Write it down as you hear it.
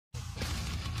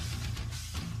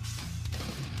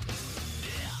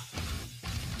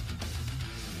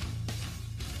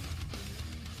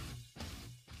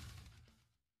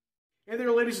Hey there,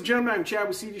 ladies and gentlemen, I'm Chad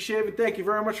with CD Shave, and thank you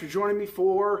very much for joining me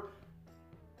for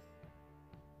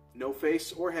No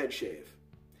Face or Head Shave.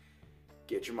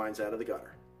 Get your minds out of the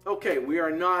gutter. Okay, we are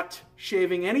not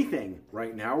shaving anything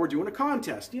right now. We're doing a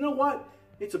contest. You know what?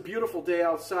 It's a beautiful day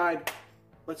outside.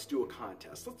 Let's do a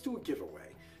contest. Let's do a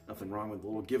giveaway. Nothing wrong with a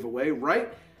little giveaway,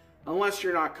 right? Unless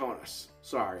you're not conus.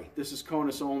 Sorry, this is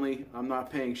conus only. I'm not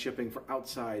paying shipping for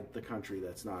outside the country.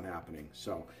 That's not happening.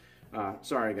 So,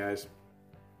 sorry guys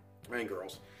and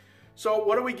girls. So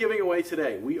what are we giving away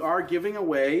today? We are giving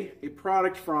away a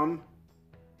product from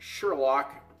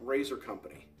Sherlock Razor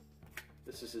Company.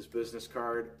 This is his business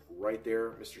card right there,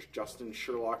 Mr. Justin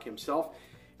Sherlock himself.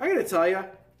 I gotta tell you,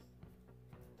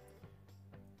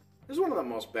 this is one of the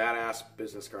most badass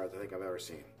business cards I think I've ever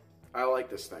seen. I like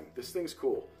this thing. This thing's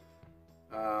cool.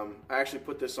 I actually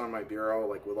put this on my bureau,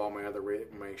 like with all my other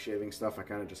my shaving stuff. I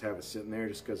kind of just have it sitting there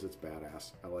just because it's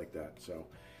badass. I like that. So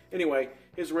anyway,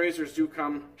 his razors do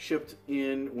come shipped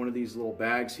in one of these little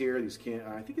bags here. These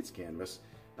I think it's canvas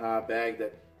bag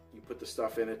that you put the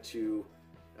stuff in it to,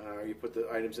 you put the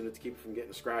items in it to keep it from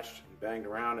getting scratched and banged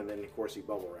around, and then of course he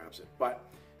bubble wraps it. But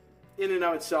in and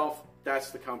of itself,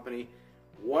 that's the company.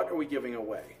 What are we giving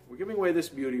away? We're giving away this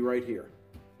beauty right here,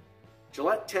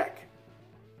 Gillette Tech.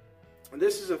 And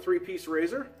this is a 3-piece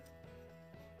razor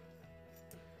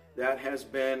that has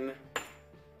been, there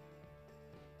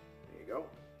you go.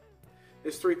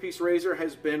 This 3-piece razor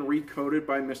has been recoated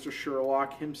by Mr.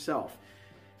 Sherlock himself.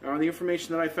 Now, the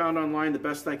information that I found online, the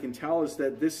best I can tell, is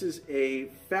that this is a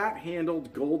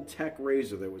fat-handled gold tech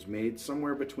razor that was made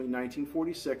somewhere between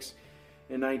 1946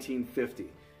 and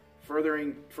 1950.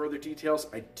 Further details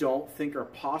I don't think are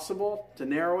possible to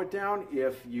narrow it down.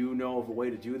 If you know of a way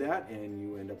to do that and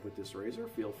you end up with this razor,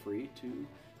 feel free to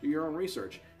do your own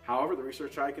research. However, the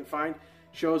research I can find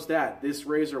shows that this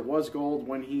razor was gold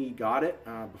when he got it,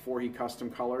 before he custom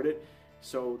colored it.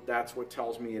 So that's what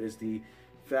tells me it is the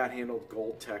fat-handled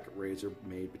gold tech razor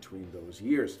made between those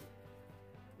years.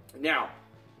 Now,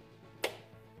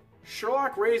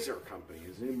 Sherlock Razor Company,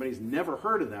 if anybody's never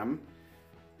heard of them,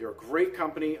 they're a great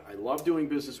company. I love doing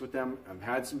business with them. I've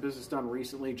had some business done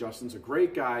recently. Justin's a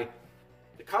great guy.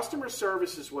 The customer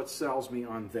service is what sells me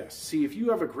on this. See, if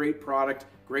you have a great product,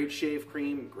 great shave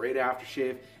cream, great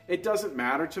aftershave, it doesn't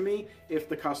matter to me if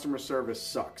the customer service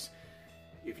sucks.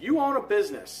 If you own a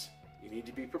business, you need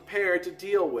to be prepared to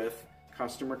deal with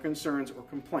customer concerns or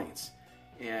complaints.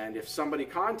 And if somebody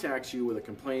contacts you with a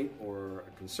complaint or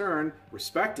a concern,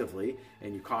 respectively,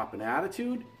 and you cop an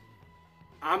attitude,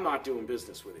 I'm not doing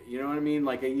business with it. You know what I mean?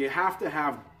 Like, you have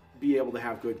to be able to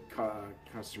have good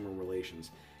customer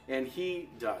relations. And he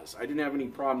does. I didn't have any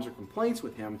problems or complaints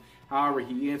with him. However,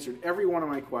 he answered every one of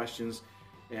my questions.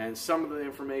 And some of the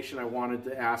information I wanted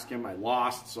to ask him, I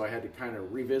lost. So I had to kind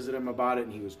of revisit him about it.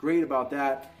 And he was great about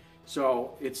that.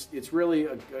 So it's really,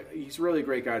 he's really a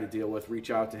great guy to deal with.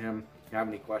 Reach out to him. If you have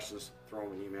any questions, throw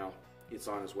him an email. It's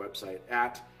on his website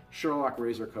at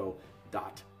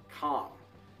sherlockrazorco.com.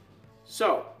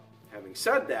 So, having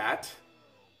said that,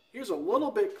 here's a little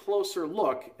bit closer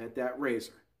look at that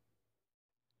razor.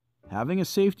 Having a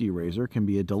safety razor can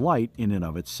be a delight in and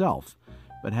of itself,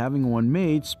 but having one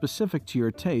made specific to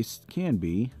your taste can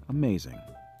be amazing.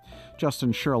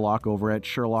 Justin Sherlock over at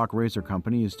Sherlock Razor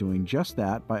Company is doing just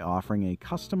that by offering a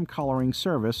custom coloring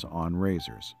service on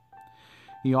razors.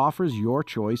 He offers your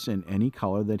choice in any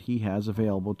color that he has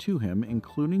available to him,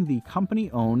 including the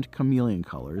company-owned chameleon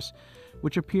colors,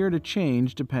 which appear to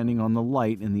change depending on the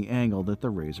light and the angle that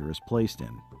the razor is placed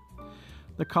in.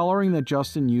 The coloring that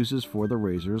Justin uses for the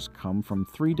razors come from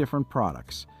 3 different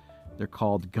products. They're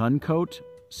called Gun Coat,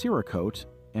 Cerakote,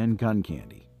 and Gun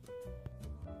Candy.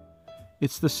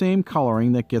 It's the same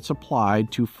coloring that gets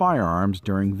applied to firearms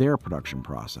during their production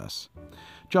process.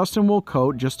 Justin will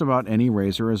coat just about any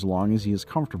razor as long as he is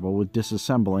comfortable with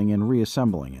disassembling and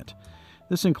reassembling it.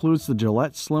 This includes the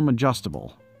Gillette Slim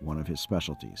Adjustable, one of his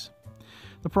specialties.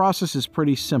 The process is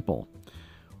pretty simple.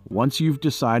 Once you've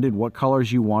decided what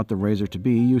colors you want the razor to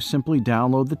be, you simply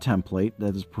download the template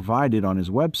that is provided on his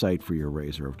website for your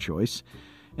razor of choice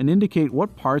and indicate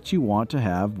what parts you want to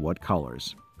have what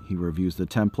colors. He reviews the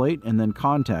template and then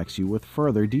contacts you with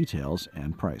further details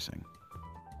and pricing.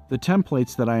 The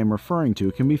templates that I am referring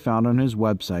to can be found on his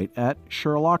website at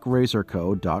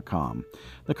sherlockrazorco.com.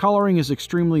 The coloring is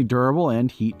extremely durable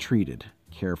and heat-treated.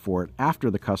 Care for it after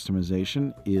the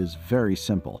customization is very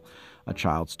simple. A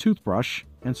child's toothbrush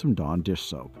and some Dawn dish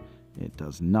soap. It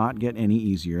does not get any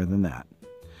easier than that.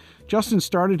 Justin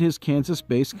started his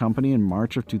Kansas-based company in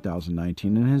March of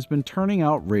 2019 and has been turning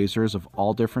out razors of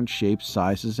all different shapes,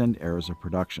 sizes, and eras of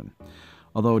production.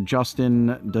 Although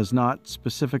Justin does not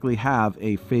specifically have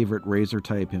a favorite razor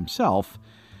type himself,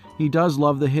 he does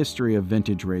love the history of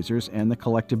vintage razors and the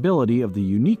collectability of the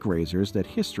unique razors that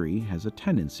history has a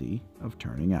tendency of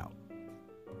turning out.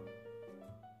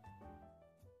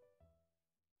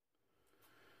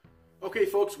 Okay,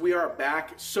 folks, we are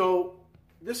back. So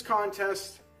this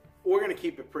contest, we're going to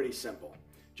keep it pretty simple.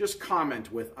 Just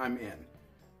comment with "I'm in."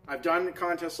 I've done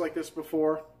contests like this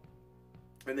before,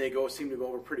 and they seem to go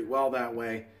over pretty well that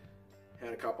way.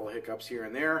 Had a couple of hiccups here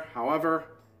and there. However,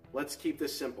 let's keep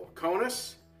this simple.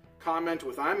 Conus, comment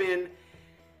with "I'm in,"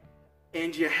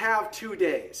 and you have 2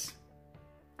 days.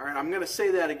 All right, I'm going to say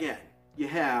that again. You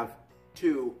have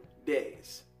 2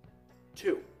 days.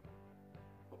 2.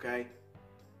 Okay?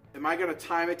 Am I going to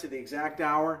time it to the exact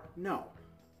hour? No.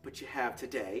 But you have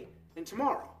today and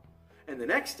tomorrow. And the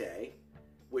next day,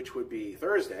 which would be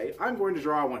Thursday, I'm going to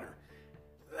draw a winner.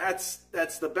 That's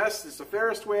the best, it's the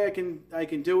fairest way I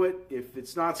can do it. If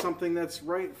it's not something that's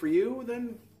right for you,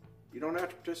 then you don't have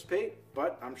to participate.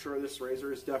 But I'm sure this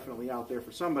razor is definitely out there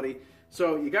for somebody.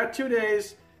 So you got 2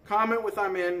 days. Comment with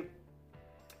 "I'm in."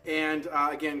 And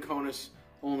again, Conus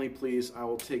only, please. I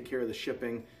will take care of the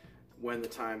shipping when the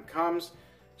time comes.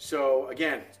 So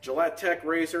again, Gillette Tech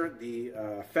razor, the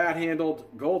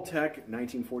fat-handled Gold Tech,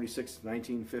 1946 to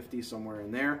 1950, somewhere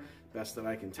in there, best that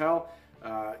I can tell.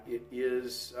 It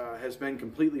has been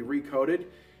completely recoated.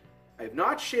 I have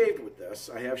not shaved with this.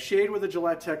 I have shaved with a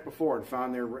Gillette Tech before and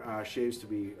found their shaves to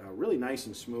be really nice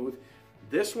and smooth.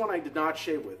 This one I did not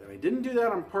shave with, and I didn't do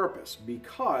that on purpose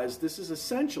because this is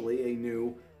essentially a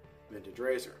new vintage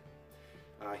razor.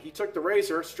 He took the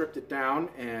razor, stripped it down,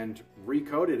 and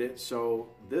recoated it, so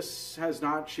this has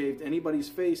not shaved anybody's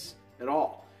face at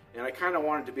all. And I kind of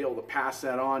wanted to be able to pass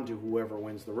that on to whoever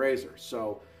wins the razor.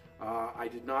 So I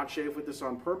did not shave with this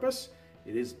on purpose.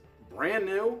 It is brand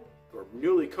new, or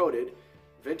newly coated,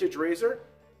 vintage razor.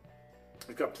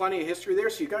 It's got plenty of history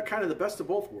there, so you got kind of the best of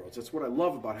both worlds. That's what I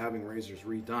love about having razors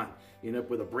redone. You end up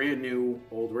with a brand new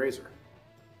old razor.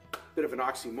 Bit of an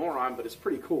oxymoron, but it's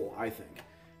pretty cool, I think.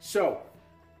 So,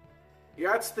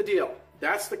 that's the deal.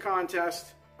 That's the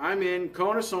contest. I'm in.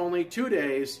 Conus only. 2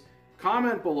 days.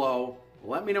 Comment below.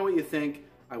 Let me know what you think.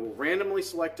 I will randomly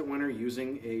select a winner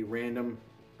using a random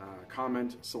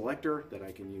comment selector that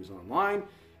I can use online.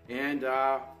 And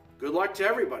good luck to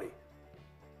everybody.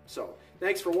 So,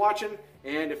 thanks for watching.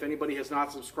 And if anybody has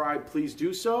not subscribed, please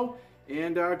do so.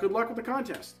 And good luck with the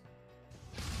contest.